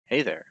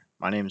Hey there,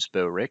 my name's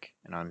Bo Rick,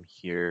 and I'm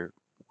here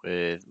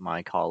with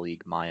my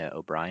colleague Maya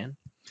O'Brien.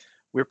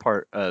 We're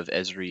part of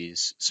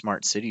Esri's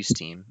Smart Cities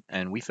team,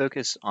 and we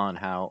focus on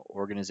how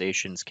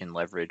organizations can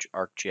leverage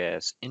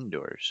ArcGIS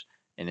Indoors.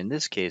 And in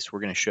this case, we're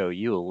going to show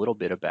you a little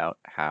bit about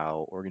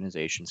how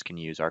organizations can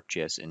use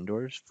ArcGIS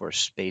Indoors for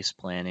space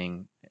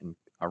planning and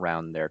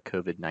around their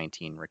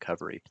COVID-19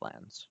 recovery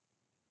plans.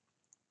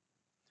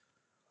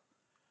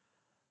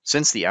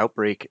 Since the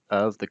outbreak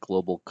of the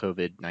global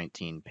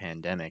COVID-19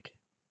 pandemic,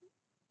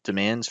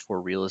 demands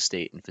for real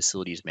estate and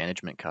facilities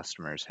management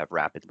customers have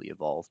rapidly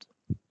evolved.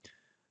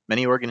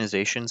 Many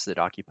organizations that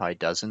occupy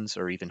dozens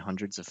or even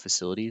hundreds of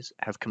facilities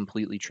have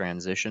completely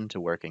transitioned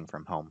to working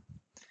from home,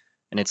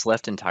 and it's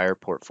left entire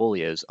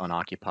portfolios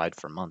unoccupied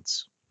for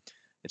months.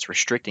 It's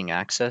restricting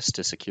access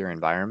to secure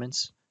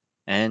environments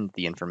and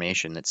the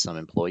information that some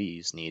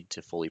employees need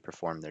to fully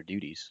perform their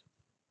duties.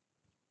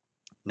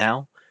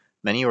 Now,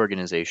 many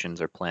organizations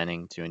are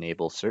planning to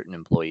enable certain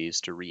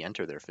employees to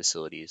re-enter their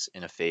facilities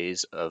in a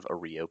phase of a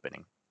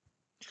reopening.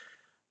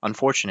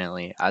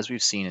 Unfortunately, as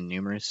we've seen in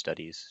numerous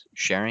studies,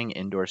 sharing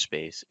indoor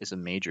space is a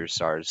major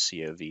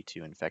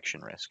SARS-CoV-2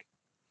 infection risk.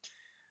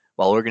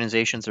 While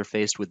organizations are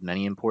faced with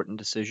many important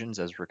decisions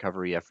as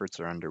recovery efforts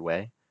are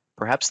underway,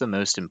 perhaps the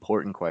most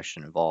important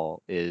question of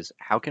all is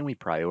how can we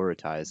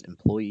prioritize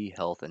employee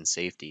health and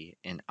safety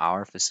in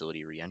our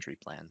facility reentry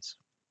plans?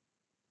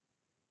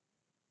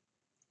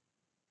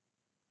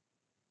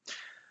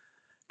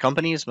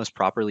 Companies must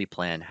properly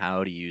plan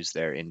how to use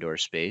their indoor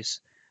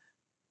space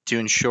to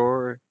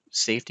ensure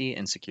safety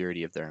and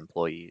security of their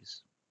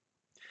employees.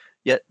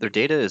 Yet their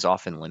data is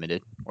often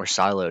limited or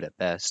siloed at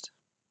best,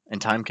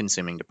 and time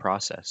consuming to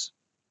process.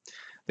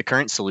 The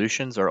current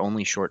solutions are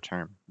only short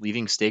term,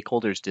 leaving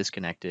stakeholders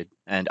disconnected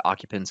and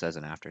occupants as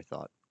an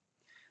afterthought.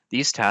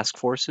 These task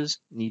forces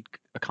need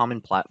a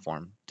common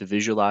platform to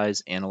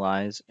visualize,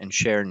 analyze, and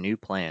share new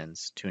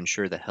plans to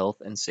ensure the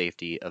health and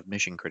safety of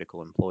mission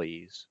critical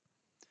employees.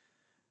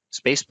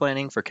 Space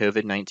planning for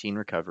COVID-19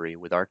 recovery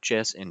with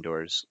ArcGIS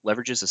Indoors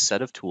leverages a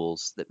set of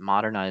tools that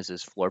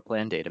modernizes floor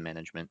plan data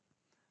management,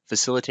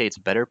 facilitates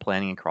better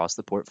planning across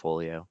the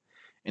portfolio,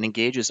 and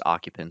engages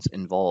occupants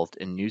involved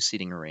in new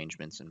seating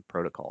arrangements and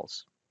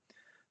protocols.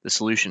 The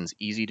solution is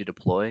easy to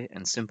deploy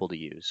and simple to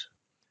use.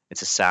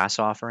 It's a SaaS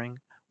offering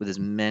with as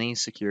many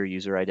secure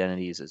user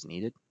identities as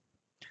needed,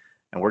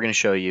 and we're going to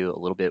show you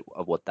a little bit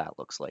of what that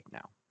looks like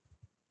now.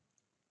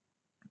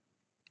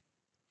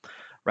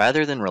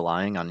 Rather than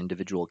relying on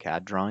individual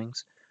CAD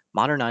drawings,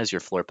 modernize your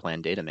floor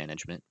plan data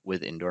management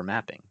with indoor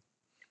mapping.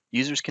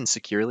 Users can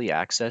securely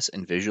access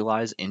and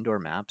visualize indoor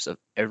maps of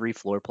every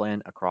floor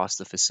plan across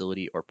the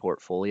facility or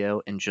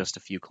portfolio in just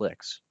a few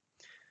clicks.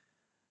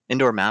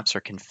 Indoor maps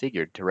are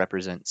configured to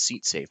represent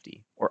seat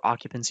safety or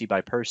occupancy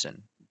by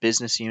person,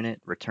 business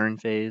unit, return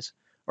phase,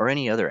 or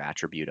any other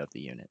attribute of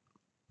the unit.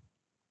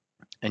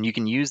 And you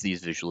can use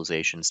these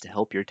visualizations to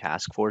help your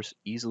task force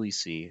easily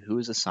see who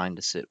is assigned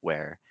to sit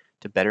where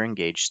to better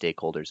engage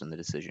stakeholders in the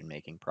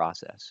decision-making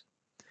process.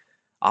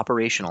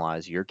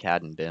 Operationalize your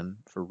CAD and BIM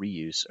for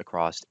reuse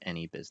across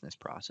any business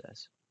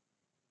process.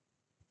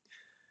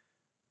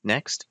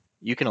 Next,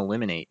 you can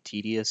eliminate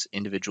tedious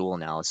individual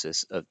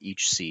analysis of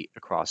each seat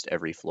across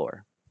every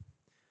floor.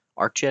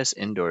 ArcGIS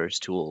Indoors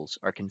tools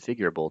are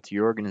configurable to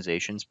your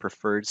organization's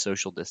preferred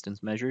social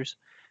distance measures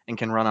and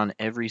can run on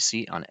every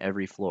seat on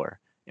every floor,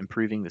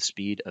 improving the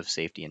speed of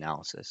safety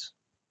analysis.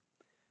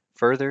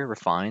 Further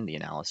refine the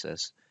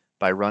analysis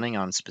by running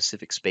on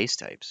specific space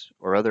types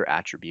or other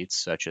attributes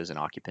such as an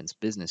occupant's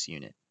business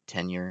unit,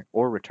 tenure,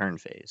 or return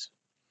phase,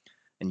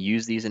 and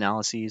use these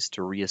analyses to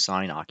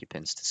reassign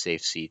occupants to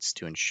safe seats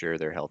to ensure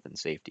their health and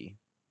safety.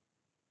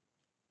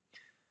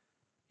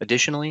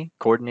 Additionally,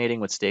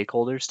 coordinating with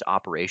stakeholders to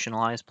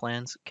operationalize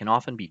plans can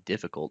often be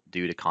difficult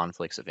due to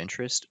conflicts of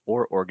interest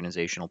or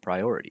organizational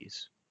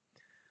priorities.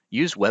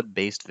 Use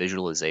web-based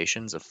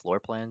visualizations of floor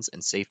plans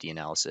and safety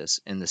analysis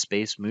in the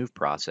space move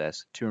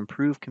process to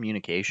improve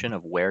communication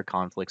of where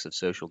conflicts of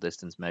social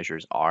distance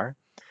measures are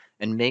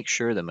and make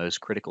sure the most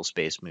critical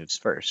space moves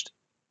first.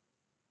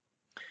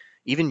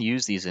 Even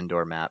use these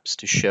indoor maps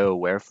to show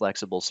where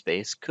flexible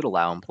space could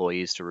allow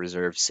employees to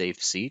reserve safe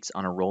seats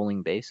on a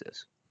rolling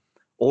basis,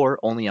 or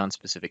only on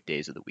specific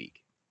days of the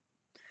week.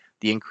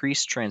 The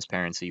increased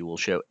transparency will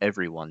show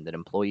everyone that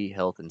employee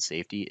health and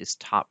safety is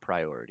top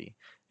priority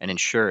and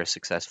ensure a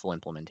successful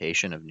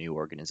implementation of new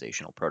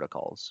organizational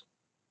protocols.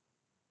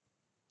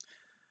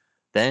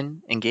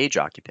 Then, engage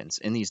occupants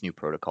in these new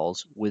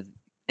protocols with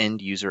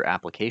end user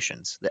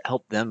applications that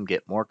help them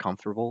get more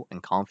comfortable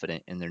and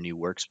confident in their new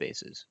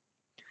workspaces.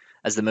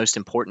 As the most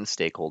important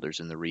stakeholders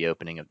in the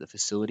reopening of the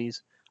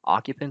facilities,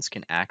 occupants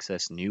can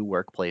access new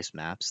workplace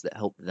maps that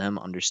help them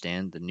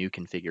understand the new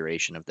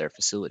configuration of their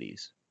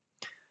facilities.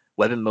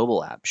 Web and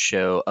mobile apps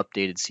show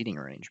updated seating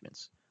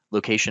arrangements,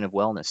 location of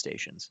wellness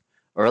stations,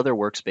 or other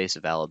workspace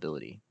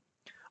availability,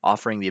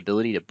 offering the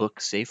ability to book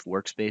safe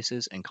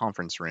workspaces and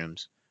conference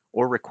rooms,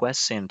 or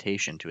request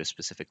sanitation to a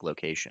specific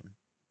location.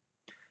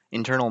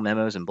 Internal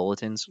memos and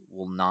bulletins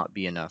will not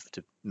be enough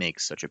to make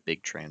such a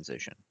big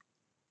transition.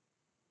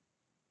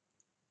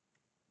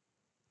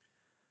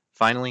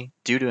 Finally,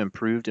 due to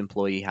improved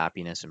employee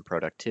happiness and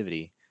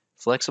productivity,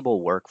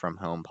 flexible work from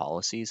home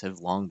policies have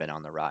long been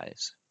on the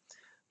rise.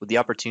 With the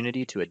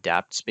opportunity to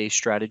adapt space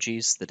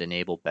strategies that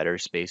enable better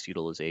space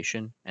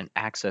utilization and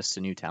access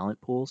to new talent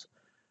pools,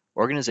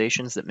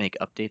 organizations that make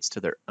updates to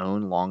their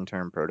own long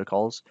term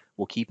protocols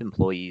will keep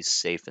employees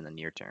safe in the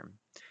near term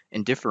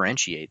and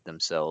differentiate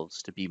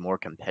themselves to be more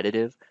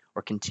competitive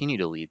or continue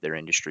to lead their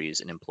industries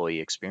and employee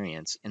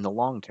experience in the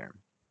long term.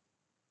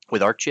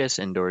 With ArcGIS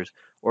Indoors,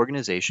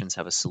 organizations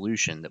have a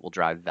solution that will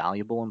drive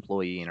valuable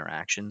employee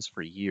interactions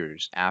for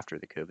years after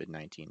the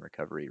COVID-19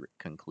 recovery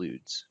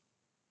concludes.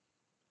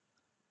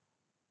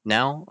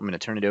 Now, I'm going to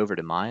turn it over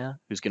to Maya,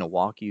 who's going to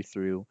walk you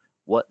through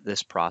what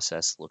this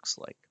process looks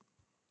like.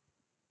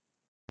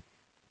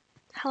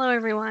 Hello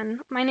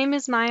everyone, my name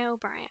is Maya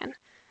O'Brien,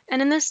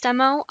 and in this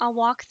demo I'll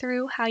walk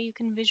through how you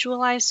can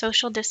visualize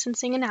social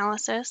distancing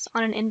analysis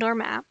on an indoor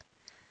map,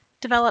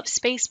 develop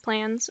space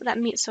plans that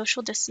meet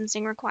social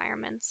distancing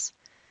requirements,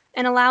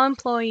 and allow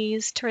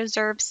employees to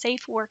reserve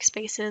safe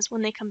workspaces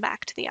when they come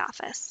back to the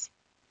office.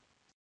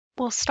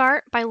 We'll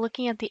start by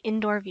looking at the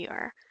Indoor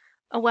Viewer,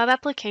 a web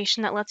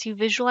application that lets you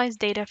visualize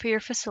data for your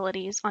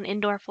facilities on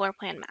indoor floor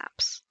plan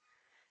maps.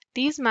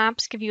 These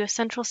maps give you a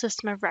central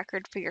system of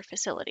record for your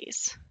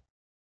facilities.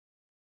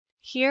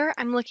 Here,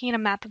 I'm looking at a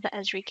map of the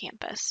Esri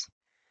campus.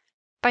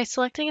 By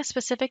selecting a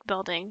specific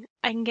building,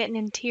 I can get an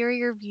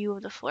interior view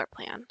of the floor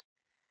plan.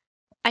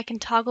 I can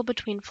toggle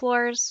between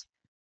floors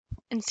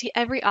and see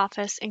every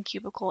office and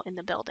cubicle in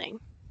the building.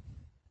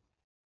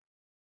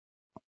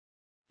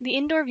 The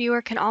indoor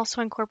viewer can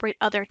also incorporate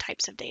other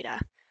types of data.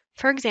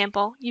 For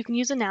example, you can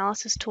use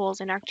analysis tools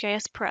in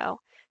ArcGIS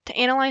Pro to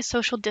analyze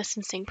social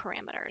distancing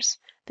parameters,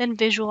 then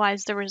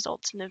visualize the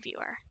results in the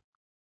viewer.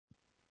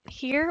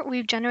 Here,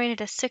 we've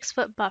generated a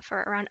 6-foot buffer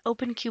around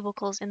open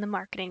cubicles in the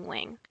marketing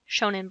wing,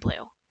 shown in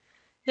blue.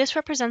 This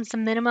represents the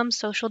minimum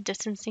social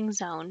distancing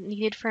zone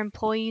needed for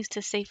employees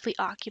to safely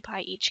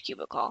occupy each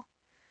cubicle.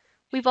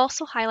 We've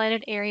also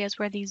highlighted areas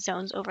where these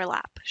zones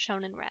overlap,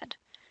 shown in red.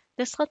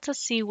 This lets us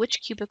see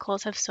which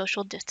cubicles have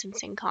social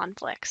distancing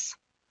conflicts.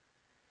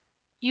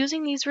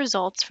 Using these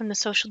results from the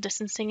social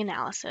distancing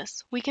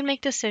analysis, we can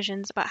make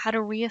decisions about how to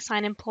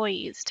reassign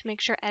employees to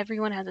make sure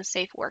everyone has a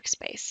safe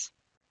workspace.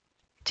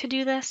 To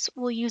do this,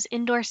 we'll use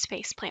Indoor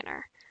Space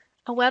Planner,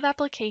 a web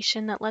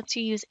application that lets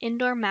you use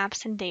indoor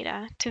maps and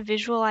data to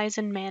visualize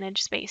and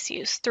manage space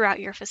use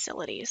throughout your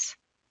facilities.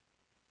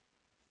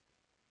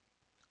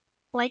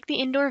 Like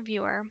the indoor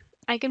viewer,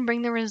 I can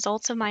bring the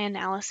results of my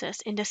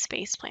analysis into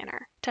Space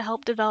Planner to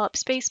help develop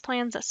space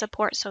plans that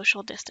support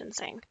social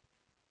distancing.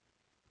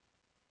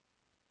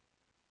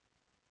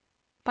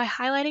 By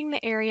highlighting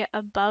the area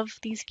above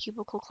these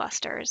cubicle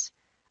clusters,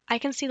 I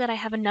can see that I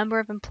have a number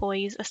of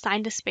employees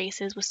assigned to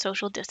spaces with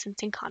social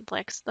distancing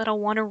conflicts that I'll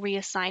want to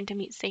reassign to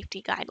meet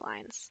safety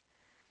guidelines.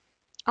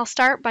 I'll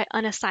start by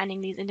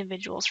unassigning these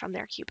individuals from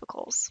their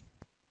cubicles.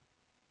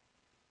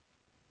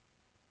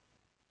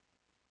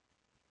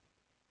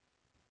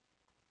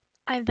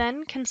 I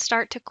then can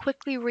start to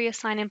quickly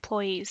reassign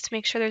employees to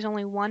make sure there's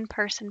only one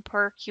person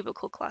per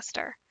cubicle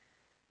cluster.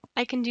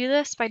 I can do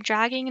this by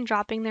dragging and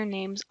dropping their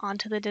names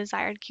onto the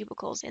desired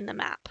cubicles in the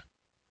map.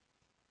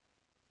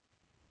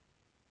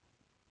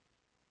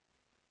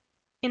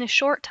 In a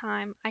short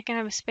time, I can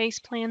have a space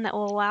plan that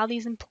will allow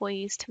these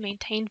employees to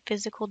maintain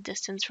physical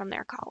distance from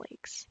their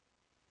colleagues.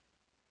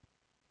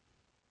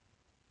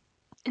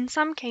 In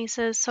some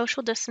cases,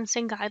 social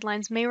distancing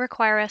guidelines may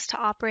require us to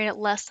operate at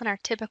less than our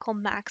typical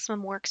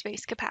maximum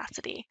workspace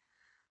capacity.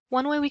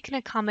 One way we can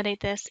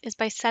accommodate this is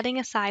by setting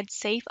aside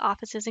safe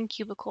offices and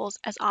cubicles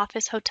as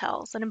office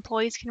hotels that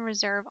employees can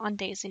reserve on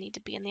days they need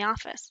to be in the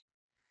office.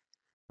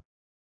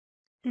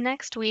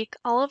 Next week,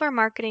 all of our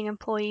marketing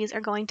employees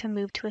are going to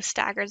move to a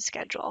staggered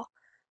schedule.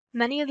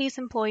 Many of these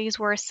employees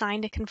were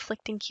assigned to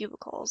conflicting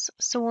cubicles,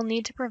 so we'll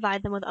need to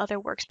provide them with other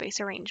workspace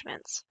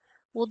arrangements.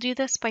 We'll do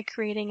this by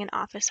creating an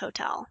office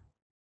hotel.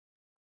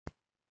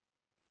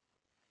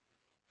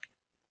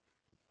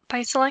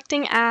 By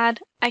selecting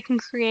Add, I can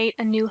create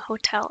a new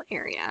hotel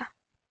area.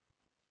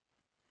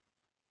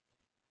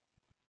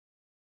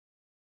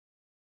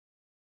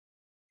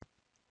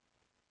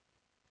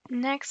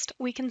 Next,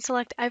 we can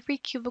select every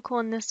cubicle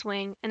in this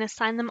wing and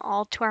assign them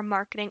all to our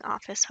marketing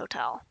office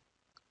hotel.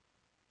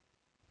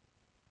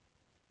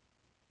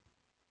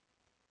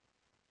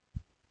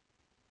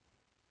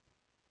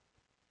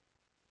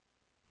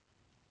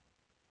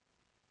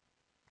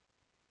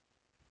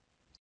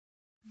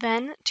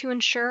 Then, to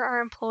ensure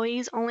our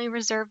employees only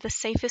reserve the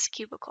safest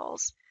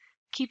cubicles,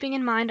 keeping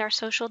in mind our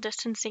social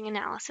distancing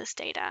analysis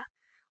data,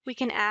 we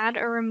can add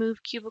or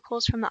remove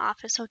cubicles from the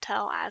office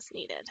hotel as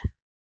needed.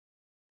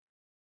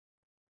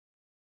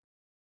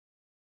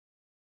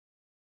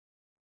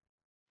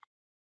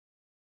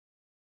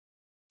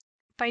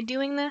 By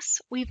doing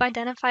this, we've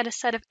identified a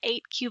set of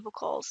 8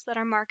 cubicles that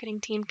our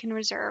marketing team can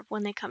reserve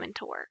when they come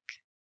into work.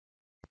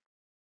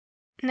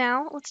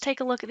 Now, let's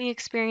take a look at the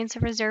experience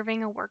of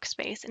reserving a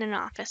workspace in an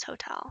office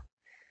hotel.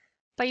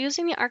 By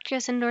using the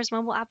ArcGIS Indoors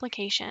mobile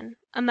application,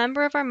 a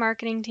member of our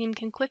marketing team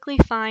can quickly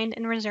find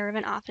and reserve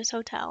an office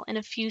hotel in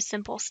a few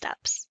simple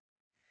steps.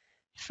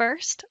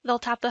 First, they'll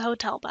tap the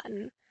hotel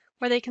button,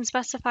 where they can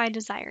specify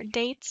desired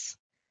dates,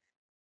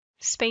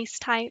 space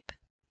type,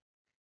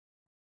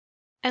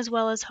 as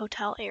well as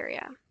hotel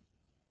area.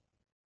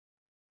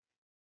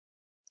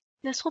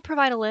 This will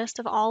provide a list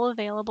of all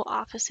available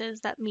offices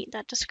that meet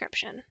that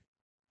description.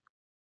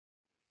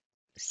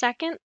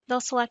 Second, they'll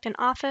select an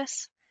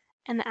office,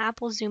 and the app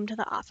will zoom to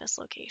the office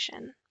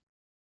location.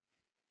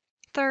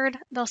 Third,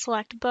 they'll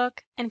select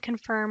Book and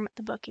confirm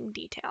the booking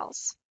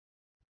details.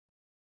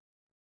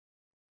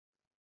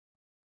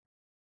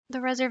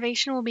 The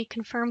reservation will be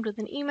confirmed with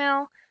an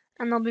email,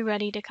 and they'll be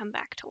ready to come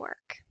back to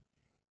work.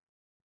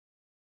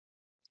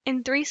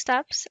 In 3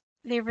 steps,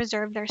 they've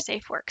reserved their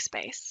safe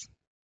workspace.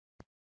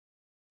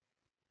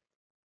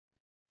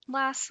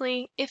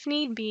 Lastly, if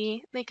need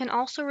be, they can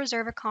also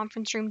reserve a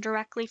conference room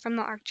directly from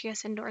the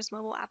ArcGIS Indoors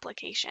mobile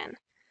application.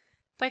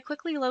 By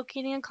quickly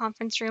locating a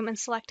conference room and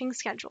selecting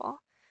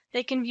Schedule,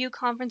 they can view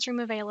conference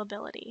room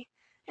availability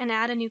and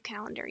add a new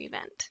calendar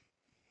event.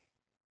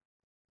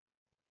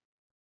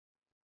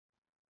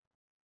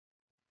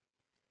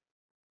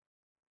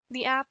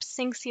 The app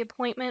syncs the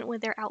appointment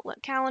with their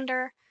Outlook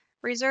calendar,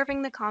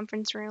 reserving the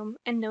conference room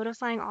and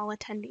notifying all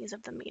attendees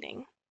of the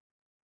meeting.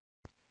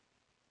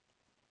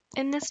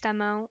 In this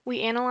demo, we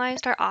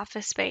analyzed our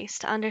office space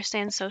to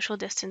understand social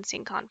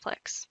distancing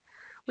conflicts.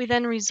 We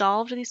then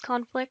resolved these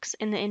conflicts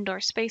in the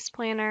indoor space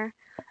planner,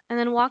 and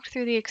then walked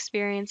through the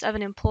experience of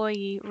an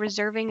employee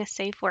reserving a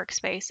safe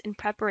workspace in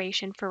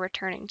preparation for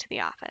returning to the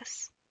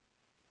office.